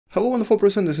Hello wonderful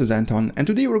person, this is Anton, and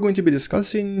today we're going to be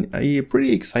discussing a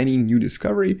pretty exciting new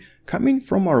discovery coming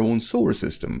from our own solar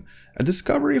system. A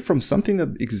discovery from something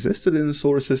that existed in the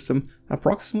solar system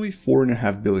approximately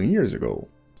 4.5 billion years ago.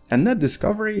 And that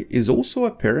discovery is also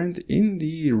apparent in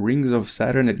the rings of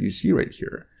Saturn that you see right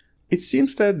here. It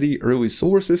seems that the early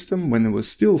solar system, when it was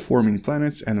still forming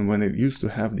planets and when it used to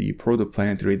have the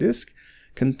protoplanetary disk,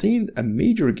 contained a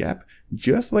major gap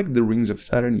just like the rings of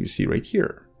Saturn you see right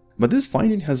here. But this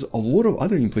finding has a lot of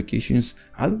other implications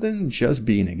other than just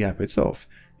being a gap itself.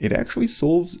 It actually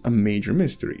solves a major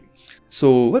mystery.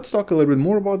 So let's talk a little bit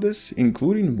more about this,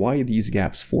 including why these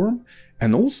gaps form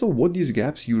and also what these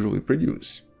gaps usually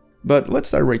produce. But let's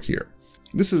start right here.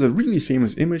 This is a really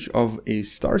famous image of a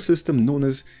star system known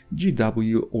as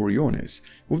GW Orionis.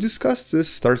 We've discussed this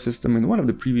star system in one of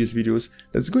the previous videos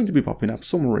that's going to be popping up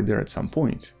somewhere right there at some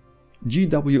point.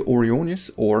 GW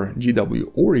Orionis, or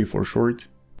GW Ori for short,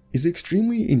 is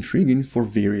extremely intriguing for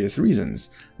various reasons.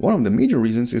 One of the major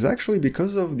reasons is actually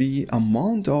because of the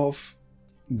amount of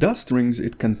dust rings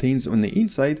it contains on the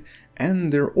inside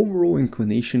and their overall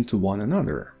inclination to one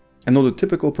another. I know the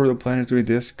typical protoplanetary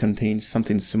disk contains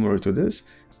something similar to this,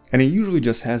 and it usually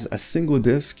just has a single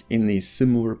disk in a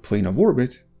similar plane of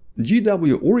orbit.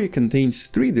 GW Ori contains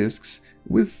 3 disks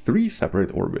with 3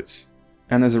 separate orbits.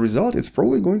 And as a result, it's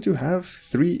probably going to have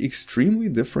 3 extremely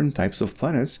different types of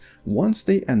planets once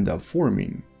they end up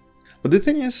forming. But the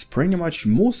thing is, pretty much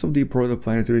most of the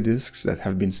protoplanetary disks that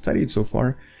have been studied so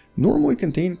far normally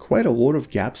contain quite a lot of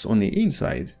gaps on the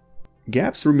inside.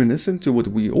 Gaps reminiscent to what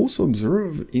we also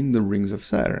observe in the rings of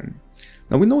Saturn.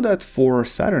 Now we know that for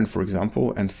Saturn, for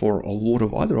example, and for a lot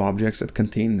of other objects that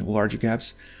contain large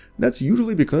gaps, that's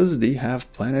usually because they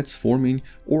have planets forming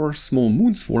or small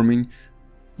moons forming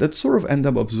that sort of end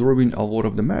up absorbing a lot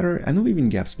of the matter and leaving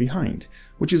gaps behind,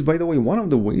 which is, by the way, one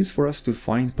of the ways for us to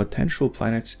find potential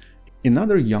planets in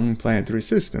other young planetary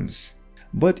systems.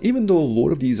 But even though a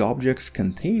lot of these objects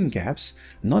contain gaps,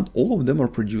 not all of them are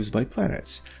produced by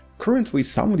planets. Currently,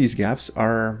 some of these gaps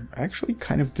are actually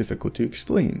kind of difficult to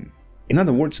explain. In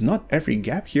other words, not every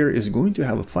gap here is going to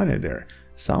have a planet there.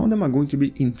 Some of them are going to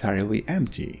be entirely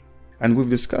empty. And we've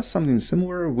discussed something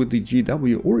similar with the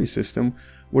GW Ori system,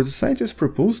 where the scientists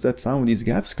proposed that some of these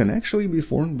gaps can actually be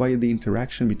formed by the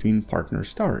interaction between partner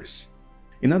stars.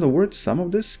 In other words, some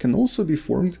of this can also be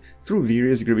formed through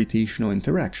various gravitational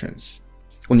interactions.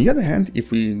 On the other hand, if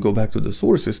we go back to the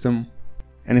solar system,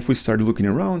 and if we start looking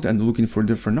around and looking for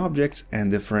different objects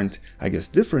and different,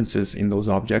 differences in those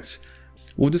objects,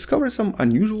 we'll discover some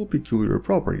unusual peculiar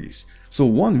properties. So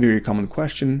one very common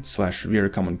question /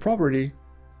 very common property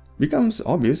becomes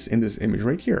obvious in this image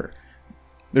right here.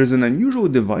 There's an unusual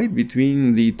divide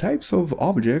between the types of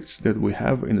objects that we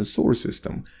have in the solar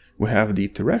system. We have the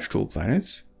terrestrial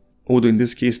planets, although in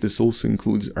this case this also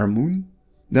includes our moon.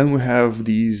 Then we have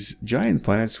these giant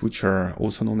planets, which are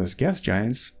also known as gas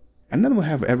giants. And then we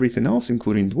have everything else,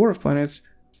 including dwarf planets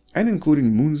and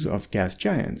including moons of gas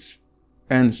giants.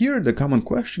 And here the common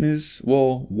question is,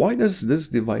 well, why does this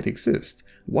divide exist?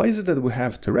 Why is it that we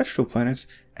have terrestrial planets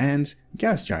and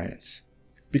gas giants?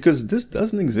 Because this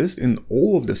doesn't exist in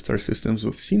all of the star systems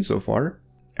we've seen so far,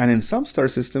 and in some star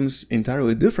systems,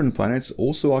 entirely different planets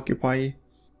also occupy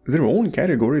their own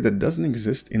category that doesn't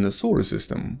exist in the solar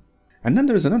system. And then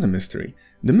there's another mystery,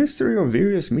 the mystery of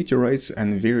various meteorites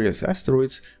and various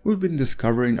asteroids we've been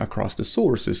discovering across the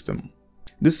solar system.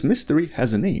 This mystery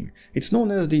has a name. It's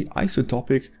known as the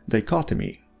isotopic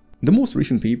dichotomy. The most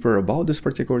recent paper about this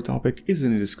particular topic is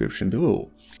in the description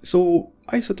below. So,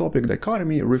 isotopic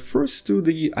dichotomy refers to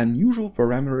the unusual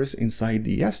parameters inside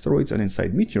the asteroids and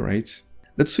inside meteorites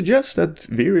that suggest that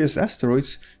various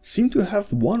asteroids seem to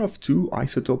have one of 2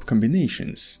 isotope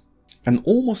combinations. And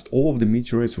almost all of the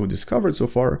meteorites we've discovered so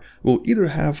far will either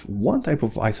have one type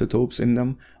of isotopes in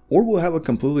them or will have a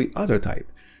completely other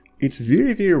type. It's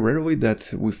very, very rarely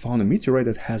that we found a meteorite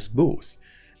that has both.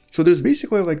 So there's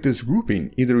basically like this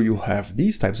grouping, either you'll have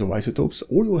these types of isotopes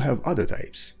or you'll have other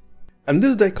types. And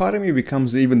this dichotomy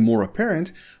becomes even more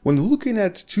apparent when looking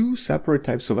at 2 separate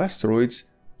types of asteroids,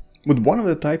 with one of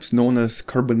the types known as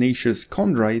carbonaceous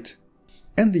chondrite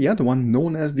and the other one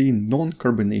known as the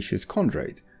non-carbonaceous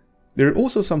chondrite. They're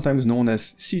also sometimes known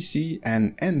as CC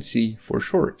and NC for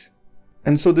short.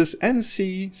 And so this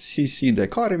NC-CC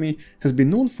dichotomy has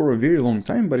been known for a very long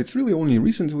time, but it's really only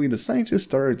recently the scientists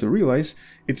started to realize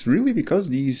it's really because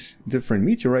these different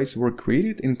meteorites were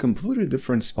created in completely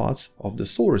different spots of the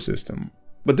solar system.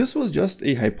 But this was just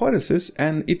a hypothesis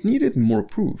and it needed more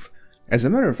proof. As a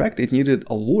matter of fact, it needed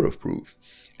a lot of proof.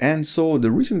 And so the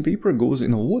recent paper goes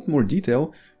in a lot more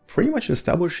detail, pretty much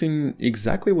establishing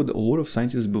exactly what a lot of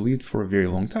scientists believed for a very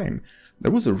long time,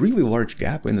 there was a really large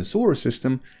gap in the solar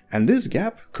system, and this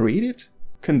gap created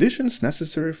conditions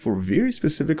necessary for very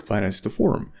specific planets to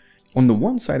form. On the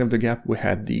one side of the gap we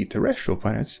had the terrestrial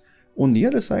planets, on the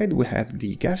other side we had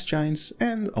the gas giants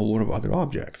and a lot of other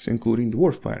objects, including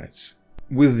dwarf planets,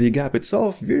 with the gap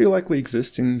itself very likely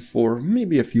existing for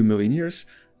maybe a few million years,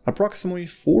 approximately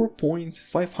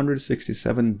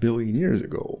 4.567 billion years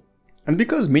ago. And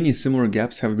because many similar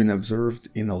gaps have been observed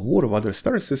in a lot of other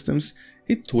star systems,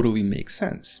 it totally makes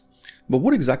sense. But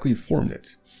what exactly formed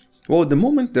it? Well, at the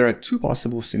moment there are two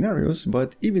possible scenarios,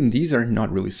 but even these are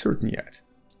not really certain yet.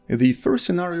 The first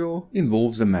scenario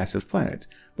involves a massive planet,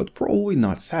 but probably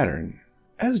not Saturn.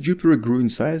 As Jupiter grew in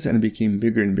size and became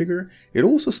bigger and bigger, it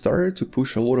also started to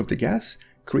push a lot of the gas,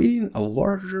 creating a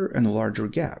larger and larger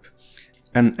gap.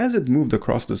 And as it moved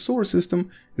across the solar system,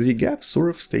 the gap sort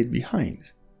of stayed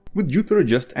behind, with Jupiter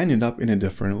just ended up in a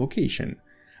different location.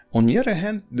 On the other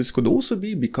hand, this could also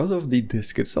be because of the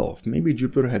disk itself. Maybe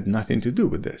Jupiter had nothing to do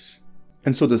with this.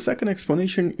 And so the second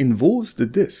explanation involves the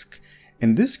disk.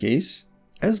 In this case,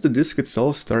 as the disk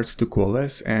itself starts to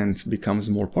coalesce and becomes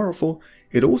more powerful,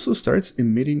 it also starts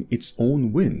emitting its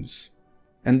own winds.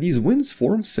 And these winds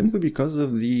form simply because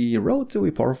of the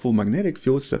relatively powerful magnetic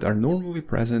fields that are normally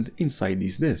present inside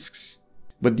these disks.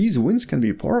 But these winds can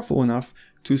be powerful enough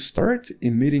to start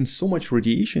emitting so much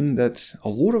radiation that a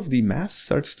lot of the mass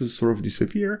starts to sort of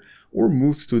disappear or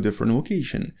moves to a different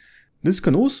location. This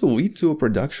can also lead to a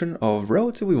production of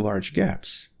relatively large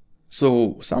gaps.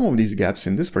 So some of these gaps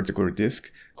in this particular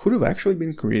disk could have actually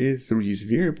been created through these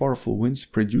very powerful winds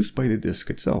produced by the disk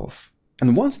itself.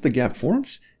 And once the gap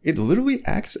forms, it literally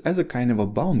acts as a kind of a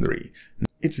boundary.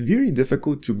 It's very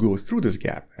difficult to go through this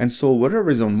gap, and so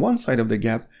whatever is on one side of the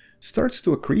gap starts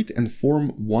to accrete and form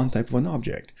one type of an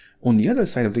object. On the other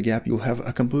side of the gap you'll have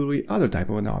a completely other type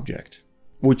of an object,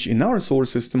 which in our solar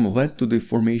system led to the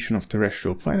formation of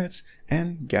terrestrial planets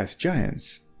and gas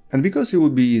giants. And because it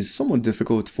would be somewhat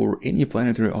difficult for any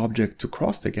planetary object to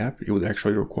cross the gap, it would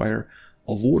actually require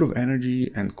a lot of energy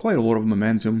and quite a lot of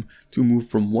momentum to move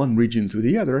from one region to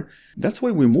the other. That's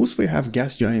why we mostly have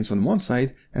gas giants on one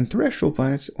side and terrestrial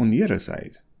planets on the other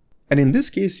side. And in this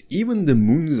case, even the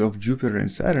moons of Jupiter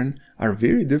and Saturn are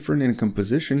very different in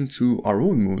composition to our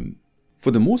own moon.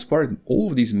 For the most part, all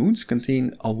of these moons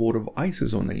contain a lot of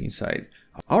ices on the inside.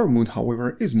 Our moon,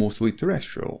 however, is mostly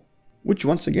terrestrial, which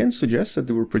once again suggests that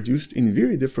they were produced in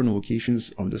very different locations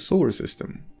of the solar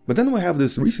system. But then we have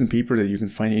this recent paper that you can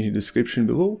find in the description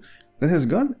below that has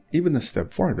gone even a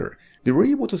step farther. They were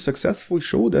able to successfully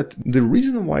show that the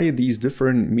reason why these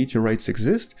different meteorites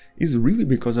exist is really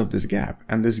because of this gap,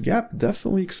 and this gap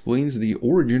definitely explains the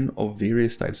origin of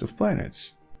various types of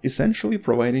planets, essentially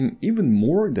providing even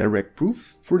more direct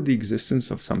proof for the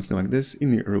existence of something like this in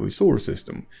the early solar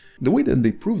system. The way that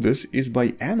they prove this is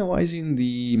by analyzing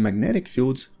the magnetic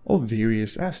fields of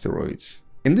various asteroids.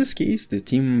 In this case, the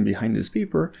team behind this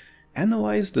paper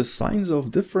analyzed the signs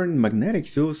of different magnetic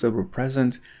fields that were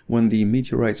present when the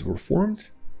meteorites were formed,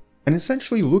 and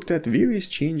essentially looked at various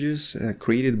changes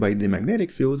created by the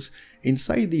magnetic fields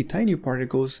inside the tiny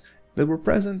particles that were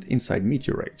present inside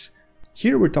meteorites.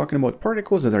 Here we're talking about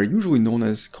particles that are usually known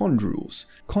as chondrules.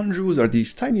 Chondrules are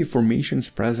these tiny formations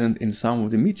present in some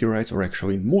of the meteorites, or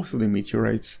actually in most of the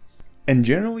meteorites. And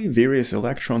generally various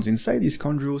electrons inside these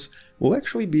chondrules will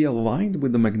actually be aligned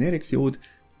with the magnetic field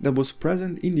that was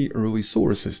present in the early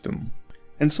solar system.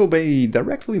 And so by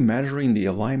directly measuring the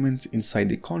alignment inside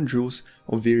the chondrules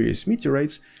of various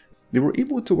meteorites, they were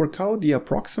able to work out the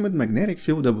approximate magnetic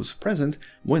field that was present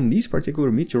when these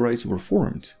particular meteorites were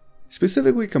formed,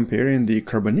 specifically comparing the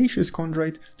carbonaceous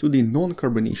chondrite to the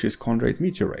non-carbonaceous chondrite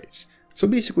meteorites. So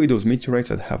basically those meteorites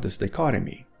that have this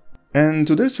dichotomy. And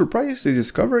to their surprise, they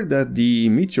discovered that the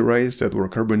meteorites that were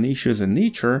carbonaceous in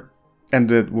nature and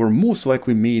that were most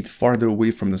likely made farther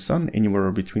away from the Sun,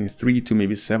 anywhere between 3 to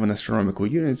maybe 7 astronomical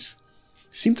units,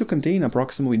 seem to contain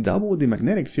approximately double the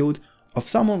magnetic field of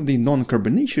some of the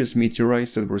non-carbonaceous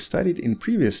meteorites that were studied in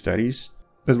previous studies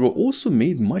that were also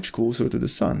made much closer to the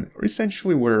Sun, or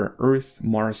essentially where Earth,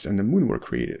 Mars and the Moon were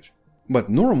created. But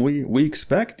normally we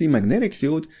expect the magnetic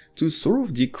field to sort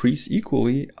of decrease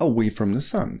equally away from the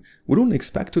Sun. We don't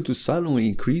expect it to suddenly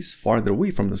increase farther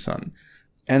away from the Sun.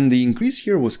 And the increase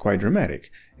here was quite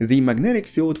dramatic. The magnetic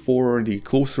field for the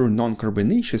closer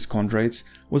non-carbonaceous chondrites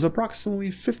was approximately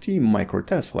 50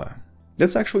 microtesla.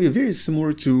 That's actually very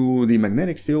similar to the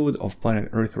magnetic field of planet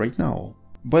Earth right now.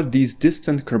 But these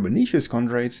distant carbonaceous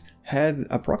chondrites had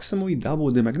approximately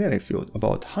double the magnetic field,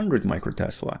 about 100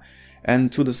 microtesla.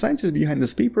 And to the scientists behind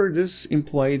this paper, this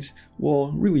implied,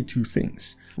 well, really two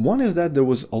things. One is that there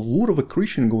was a lot of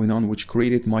accretion going on which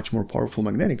created much more powerful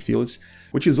magnetic fields,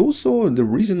 which is also the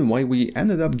reason why we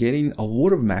ended up getting a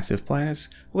lot of massive planets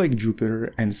like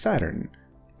Jupiter and Saturn.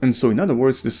 And so in other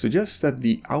words, this suggests that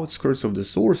the outskirts of the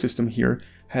solar system here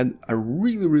had a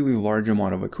really large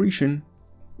amount of accretion,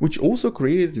 which also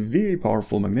created very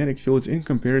powerful magnetic fields in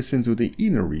comparison to the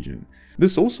inner region.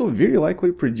 This also very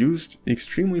likely produced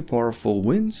extremely powerful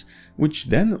winds, which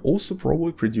then also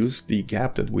probably produced the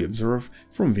gap that we observe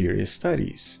from various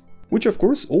studies. Which of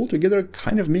course altogether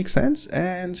kind of makes sense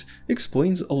and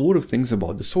explains a lot of things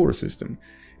about the solar system.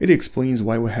 It explains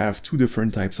why we have two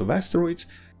different types of asteroids,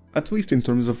 at least in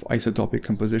terms of isotopic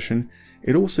composition.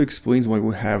 It also explains why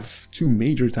we have two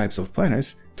major types of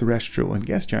planets, terrestrial and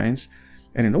gas giants,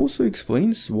 and it also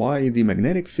explains why the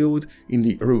magnetic field in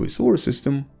the early solar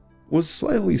system was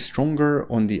slightly stronger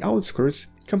on the outskirts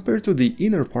compared to the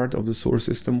inner part of the solar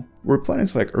system where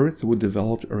planets like Earth would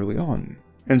develop early on.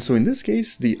 And so in this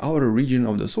case, the outer region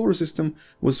of the solar system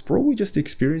was probably just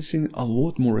experiencing a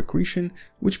lot more accretion,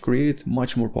 which created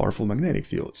much more powerful magnetic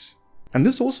fields. And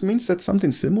this also means that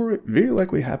something similar very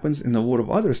likely happens in a lot of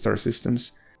other star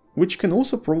systems, which can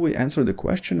also probably answer the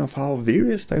question of how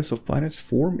various types of planets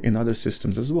form in other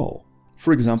systems as well.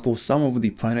 For example, some of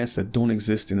the planets that don't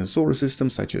exist in the solar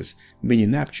system, such as mini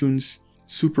Neptunes,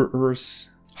 super Earths,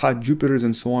 hot Jupiters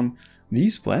and so on,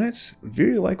 these planets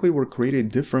very likely were created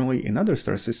differently in other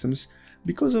star systems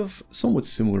because of somewhat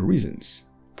similar reasons.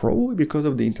 Probably because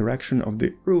of the interaction of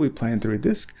the early planetary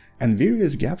disk and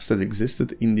various gaps that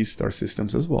existed in these star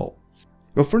systems as well.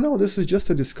 But for now, this is just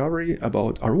a discovery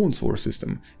about our own solar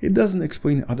system. It doesn't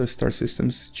explain other star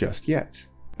systems just yet.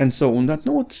 And so on that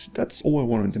note, that's all I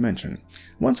wanted to mention.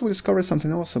 Once we discover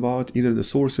something else about either the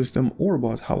solar system or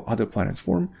about how other planets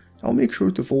form, I'll make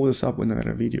sure to follow this up with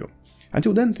another video.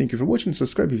 Until then, thank you for watching,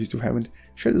 subscribe if you still haven't,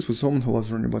 share this with someone who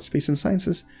loves learning about space and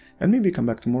sciences, and maybe come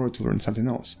back tomorrow to learn something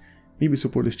else. Maybe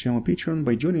support this channel on Patreon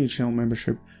by joining the channel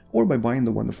membership or by buying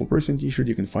the Wonderful Person t-shirt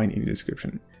you can find in the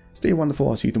description. Stay wonderful,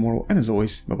 I'll see you tomorrow, and as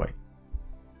always, bye bye.